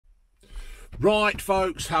Right,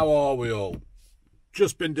 folks, how are we all?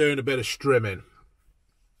 Just been doing a bit of strimming.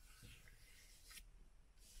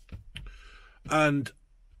 And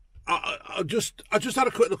I just had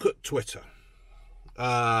a quick look at Twitter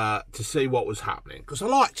to see what was happening, because I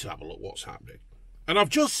like to have a look what's happening. And I've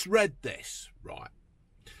just read this, right.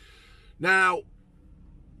 Now,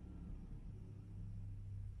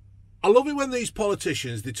 I love it when these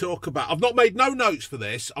politicians, they talk about... I've not made no notes for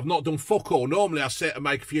this. I've not done fuck all. Normally I sit and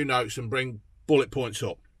make a few notes and bring bullet points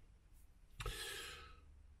up.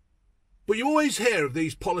 But you always hear of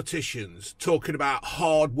these politicians talking about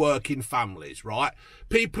hard-working families, right?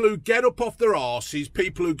 People who get up off their arses,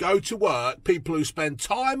 people who go to work, people who spend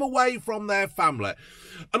time away from their family.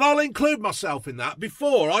 And I'll include myself in that.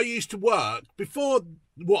 Before, I used to work, before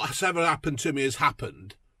what's ever happened to me has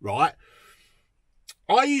happened, right?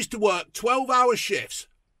 I used to work 12-hour shifts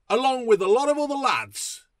along with a lot of other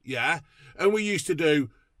lads, yeah? And we used to do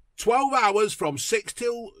 12 hours from 6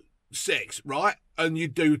 till 6, right? And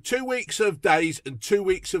you'd do 2 weeks of days and 2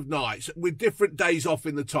 weeks of nights with different days off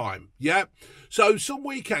in the time, yeah? So some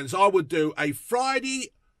weekends I would do a Friday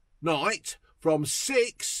night from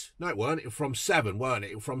 6, no it weren't, it was from 7, weren't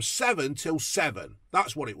it? From 7 till 7,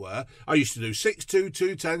 that's what it were. I used to do 6, 2,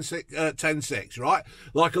 2, 10, 6, 10, 6, right?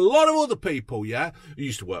 Like a lot of other people, yeah? I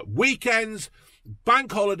used to work weekends,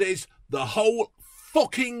 bank holidays, the whole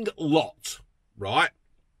fucking lot, right?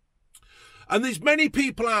 And there's many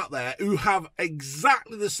people out there who have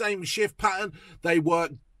exactly the same shift pattern. They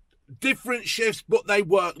work different shifts, but they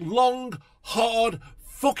work long, hard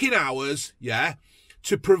fucking hours, yeah,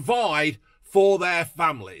 to provide for their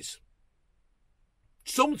families.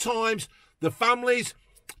 Sometimes the families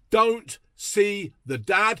don't see the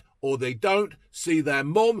dad or they don't see their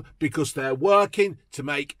mum because they're working to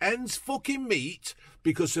make ends fucking meet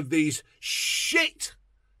because of these shit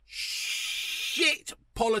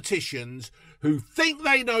politicians who think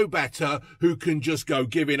they know better, who can just go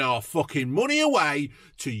giving our fucking money away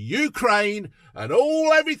to Ukraine and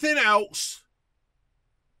everything else.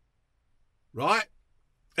 Right?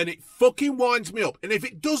 And it fucking winds me up. And if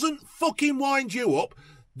it doesn't fucking wind you up,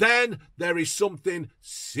 then there is something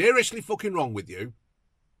seriously fucking wrong with you.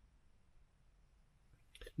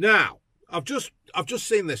 Now, I've just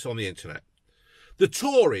seen this on the internet. The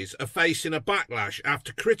Tories are facing a backlash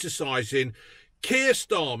after criticising Kier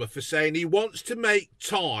Starmer for saying he wants to make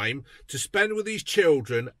time to spend with his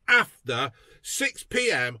children after 6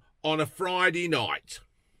 p.m. on a Friday night.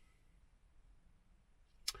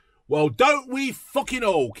 Well, don't we fucking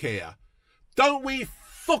all, Kier? Don't we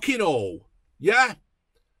fucking all? Yeah?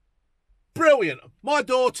 Brilliant. My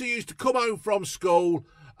daughter used to come home from school.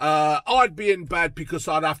 I'd be in bed because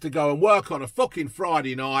I'd have to go and work on a fucking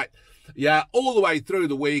Friday night. Yeah, all the way through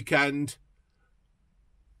the weekend.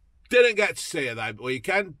 Didn't get to see her that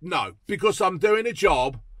weekend. No, because I'm doing a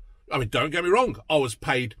job. I mean, don't get me wrong. I was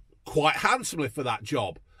paid quite handsomely for that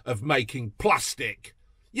job of making plastic.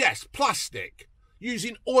 Yes, plastic.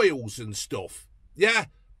 Using oils and stuff. Yeah,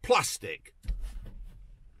 plastic.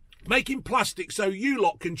 Making plastic so you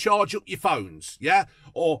lot can charge up your phones. Yeah,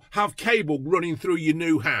 or have cable running through your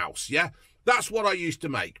new house. Yeah, that's what I used to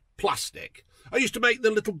make. Plastic. I used to make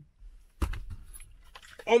the little...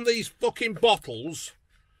 on these fucking bottles...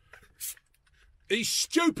 These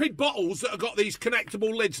stupid bottles that have got these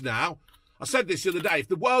connectable lids now. I said this the other day. If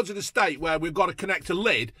the world's in a state where we've got to connect a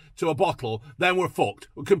lid to a bottle, then we're fucked.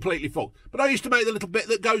 We're completely fucked. But I used to make the little bit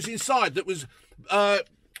that goes inside that was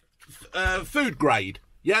food grade.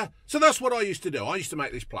 Yeah? So that's what I used to do. I used to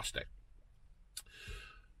make this plastic.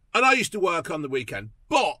 And I used to work on the weekend.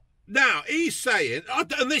 But now he's saying, I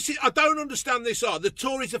don't understand this. The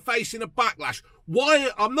Tories are facing a backlash. Why?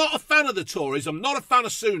 I'm not a fan of the Tories. I'm not a fan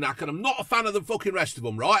of Sunak, and I'm not a fan of the fucking rest of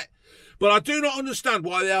them, right? But I do not understand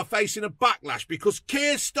why they are facing a backlash, because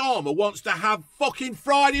Kier Starmer wants to have fucking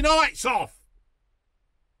Friday nights off.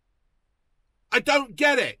 I don't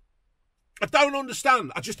get it. I don't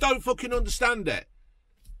understand. I just don't fucking understand it.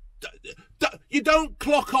 You don't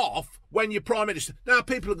clock off when you're Prime Minister. Now,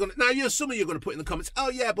 people are going to... Now, some of you are going to put in the comments, oh,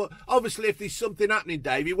 yeah, but obviously if there's something happening,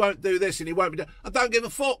 Dave, he won't do this and he won't be... I don't give a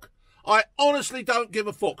fuck. I honestly don't give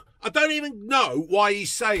a fuck. I don't even know why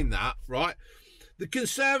he's saying that, right? The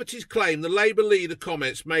Conservatives claim the Labour leader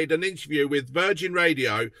comments made an interview with Virgin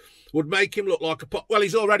Radio would make him look like a... Well,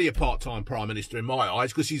 he's already a part-time Prime Minister in my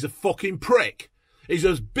eyes because he's a fucking prick. He's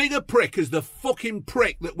as big a prick as the fucking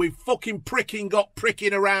prick that we've fucking got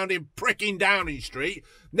pricking around in pricking Downing Street.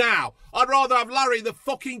 Now, I'd rather have Larry the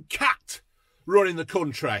fucking cat running the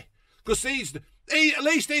country. Because at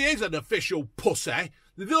least he is an official pussy.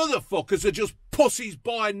 The other fuckers are just pussies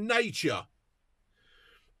by nature.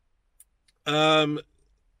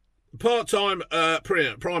 part-time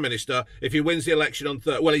Prime Minister, if he wins the election on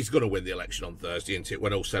Thursday, well, he's going to win the election on Thursday, isn't it,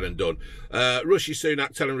 when all's said and done. Rishi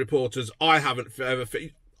Sunak telling reporters, I haven't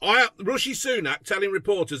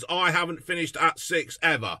finished at 6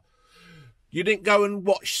 ever. You didn't go and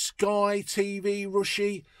watch Sky TV,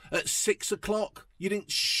 Rishi, at 6 o'clock? You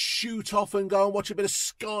didn't shoot off and go and watch a bit of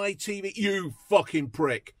Sky TV? You fucking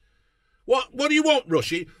prick. What do you want,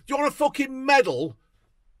 Rishi? Do you want a fucking medal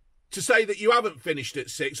to say that you haven't finished at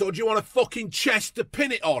 6, or do you want a fucking chest to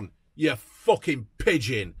pin it on, you fucking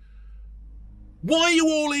pigeon? Why are you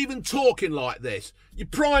all even talking like this? You're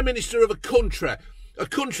Prime Minister of a country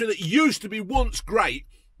that used to be once great,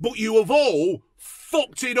 but you have all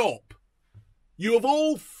fucked it up. You have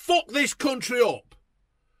all fucked this country up.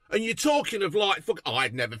 And you're talking of like, fuck,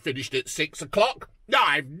 I've never finished at 6 o'clock. No,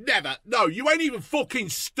 I've never. No, you ain't even fucking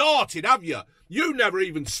started, have you? You never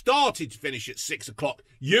even started to finish at 6 o'clock.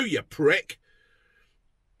 You prick.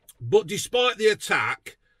 But despite the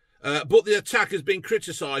attack, the attack has been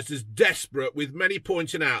criticised as desperate, with many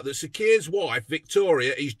pointing out that Sakir's wife,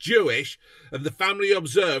 Victoria, is Jewish, and the family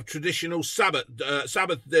observed traditional Sabbath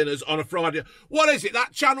dinners on a Friday. What is it,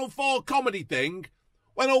 that Channel 4 comedy thing?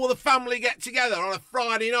 When all the family get together on a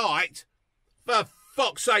Friday night? For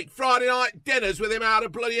fuck's sake, Friday night dinners with him out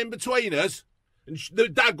of bloody in-betweeners? And the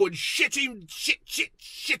dad going shitting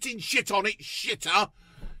shit on it, shitter.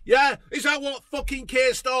 Yeah? Is that what fucking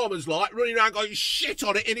Kier Starmer's like? Running around going shit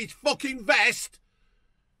on it in his fucking vest?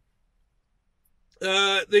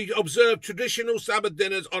 They observe traditional Sabbath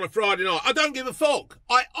dinners on a Friday night. I don't give a fuck.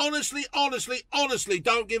 I honestly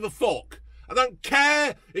don't give a fuck. I don't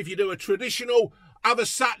care if you do a traditional, have a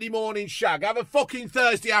Saturday morning shag, have a fucking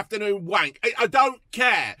Thursday afternoon wank. I don't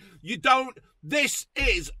care. You don't. This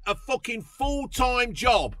is a fucking full-time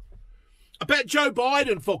job. I bet Joe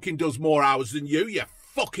Biden fucking does more hours than you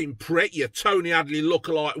fucking prick, you Tony Hadley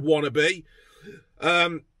lookalike wannabe.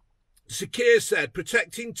 Sakir said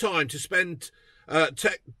protecting time to spend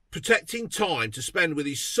with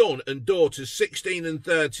his son and daughters 16 and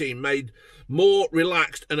 13 made more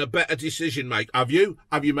relaxed and a better decision make. Have you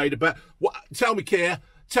made a better? What? Tell me, Kier,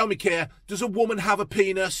 does a woman have a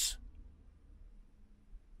penis?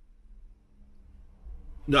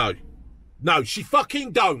 No, she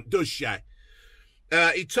fucking don't, does she?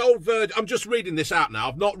 He told Virgin, I'm just reading this out now,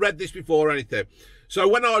 I've not read this before or anything. So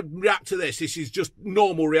when I react to this is just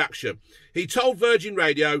normal reaction. He told Virgin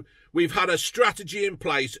Radio, we've had a strategy in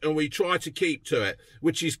place and we try to keep to it,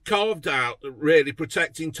 which is carved out, really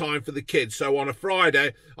protecting time for the kids. So on a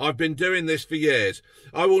Friday, I've been doing this for years.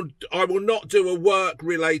 I will not do a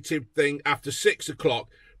work-related thing after 6 o'clock.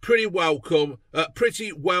 Pretty welcome that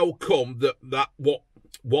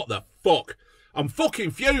what the fuck? I'm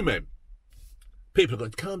fucking fuming. People are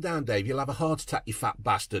going, calm down, Dave, you'll have a heart attack, you fat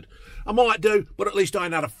bastard. I might do, but at least I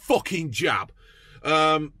ain't had a fucking jab.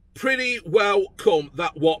 Pretty well come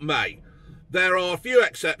that what may. There are a few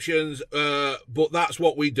exceptions, but that's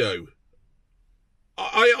what we do.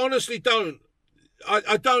 I honestly don't.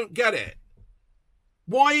 I don't get it.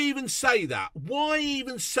 Why even say that? Why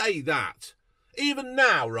even say that? Even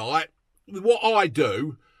now, right, with what I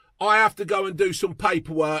do, I have to go and do some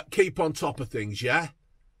paperwork, keep on top of things, yeah?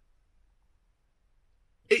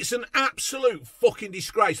 It's an absolute fucking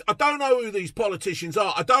disgrace. I don't know who these politicians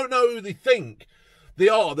are. I don't know who they think they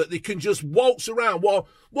are, that they can just waltz around while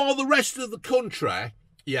the rest of the country,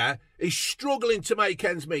 yeah, is struggling to make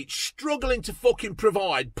ends meet, struggling to fucking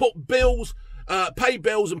provide, put bills, pay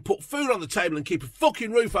bills and put food on the table and keep a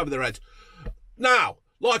fucking roof over their heads. Now,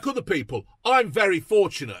 like other people, I'm very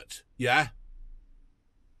fortunate, yeah?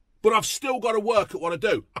 But I've still got to work at what I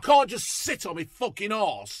do. I can't just sit on my fucking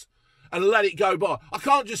arse and let it go by. I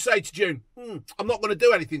can't just say to June, I'm not going to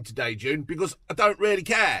do anything today, June, because I don't really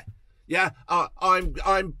care. Yeah,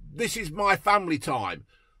 this is my family time.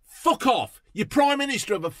 Fuck off. You're Prime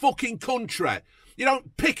Minister of a fucking country. You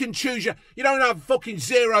don't pick and choose you don't have fucking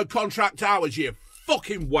 0 contract hours, you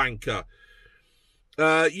fucking wanker.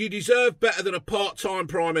 You deserve better than a part-time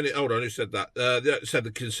Prime Minister. Hold on, who said that? Said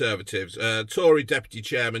the Conservatives. Tory Deputy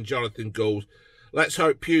Chairman Jonathan Gould. Let's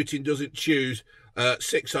hope Putin doesn't choose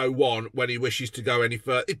 601 when he wishes to go any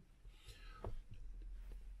further.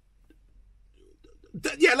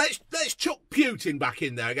 Yeah, let's chuck Putin back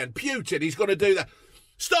in there again. Putin, he's going to do that.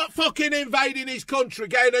 Stop fucking invading his country,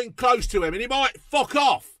 getting in close to him, and he might fuck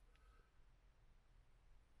off.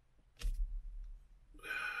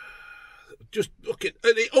 Just look at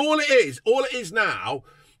all it is now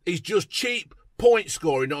is just cheap point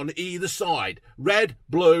scoring on either side. Red,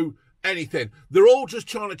 blue, anything. They're all just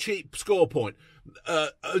trying to cheap score point.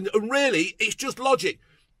 And really, it's just logic.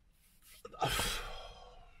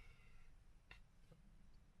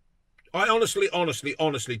 I honestly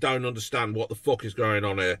don't understand what the fuck is going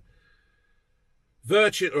on here.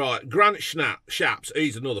 Right, Grant Shapps,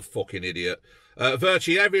 he's another fucking idiot.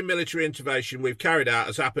 Virtually every military intervention we've carried out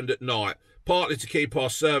has happened at night, partly to keep our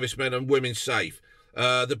servicemen and women safe.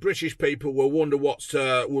 The British people will wonder what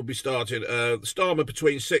will be starting. Starmer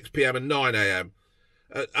between 6 p.m. and 9 a.m.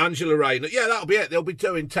 Angela Rayner, yeah, that'll be it. They'll be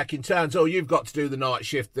taking turns. Oh, you've got to do the night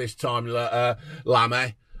shift this time,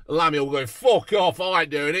 Lammy. Lammy will go, fuck off, I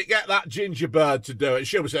ain't doing it. Get that ginger bird to do it.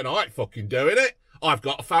 She'll be saying, I ain't fucking doing it. I've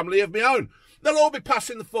got a family of my own. They'll all be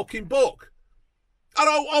passing the fucking buck. I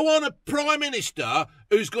want a Prime Minister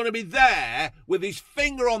who's going to be there with his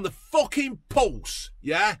finger on the fucking pulse,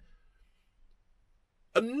 yeah?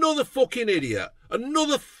 Another fucking idiot.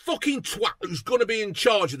 Another fucking twat who's going to be in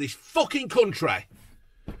charge of this fucking country.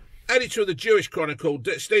 Editor of the Jewish Chronicle,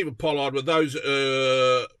 Stephen Pollard, with those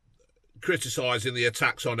criticising the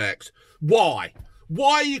attacks on X. Why?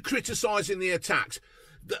 Why are you criticising the attacks?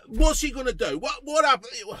 What's he going to do? What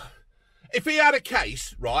happened? If he had a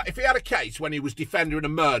case, right, if he had a case when he was defending a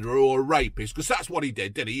murderer or a rapist, because that's what he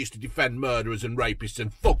did, didn't he? He used to defend murderers and rapists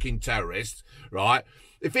and fucking terrorists, right?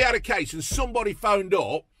 If he had a case and somebody phoned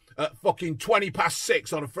up at fucking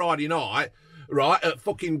 6:20 on a Friday night, right, at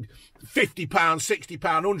fucking £50, £60,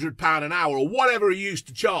 £100 an hour or whatever he used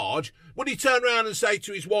to charge, would he turn around and say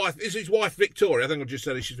to his wife, is his wife Victoria? I think I just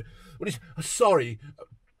said she's, sorry,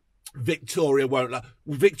 Victoria won't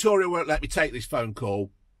let me take this phone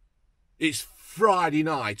call. It's Friday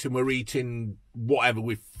night and we're eating whatever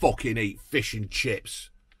we fucking eat, fish and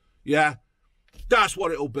chips. Yeah? That's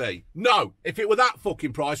what it'll be. No, if it were that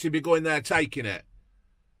fucking price, he'd be going there taking it.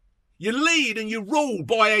 You lead and you rule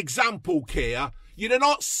by example, Kier. You do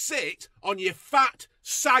not sit on your fat,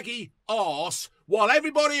 saggy arse while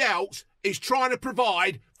everybody else is trying to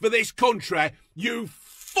provide for this country, you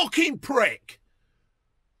fucking prick.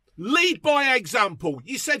 Lead by example.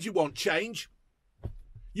 You said you want change.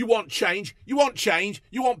 You want change. You want change.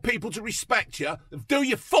 You want people to respect you. Do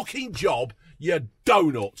your fucking job, you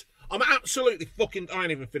donut. I'm absolutely fucking... I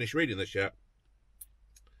ain't even finished reading this yet.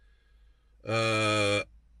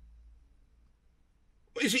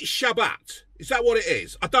 Is it Shabbat? Is that what it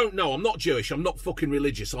is? I don't know. I'm not Jewish. I'm not fucking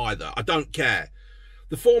religious either. I don't care.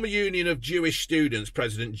 The former Union of Jewish Students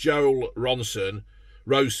President Joel Ronson,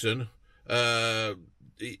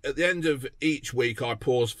 at the end of each week I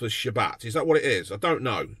pause for Shabbat. Is that what it is? I don't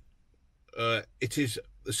know. It is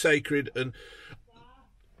the sacred and...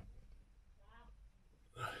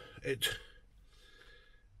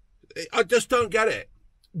 I just don't get it.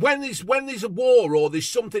 When there's a war or there's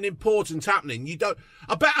something important happening, you don't...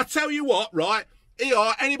 I tell you what, right?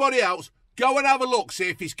 Here, anybody else, go and have a look, see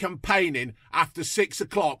if he's campaigning after 6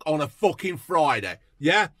 o'clock on a fucking Friday.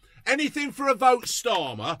 Yeah? Anything for a vote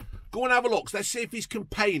Starmer, go and have a look. Let's see if he's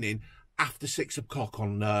campaigning after 6 o'clock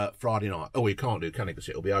on Friday night. Oh, he can't do, can he? Because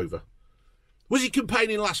it'll be over. Was he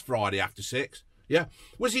campaigning last Friday after 6? Yeah.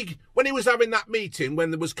 Was he, when he was having that meeting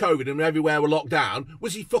when there was COVID and everywhere were locked down,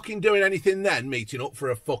 was he fucking doing anything then, meeting up for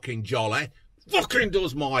a fucking jolly? Fucking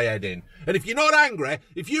does my head in. And if you're not angry,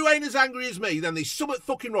 if you ain't as angry as me, then there's something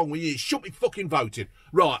fucking wrong with you. You shouldn't be fucking voting.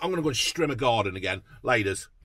 Right, I'm going to go and strim a garden again. Laters.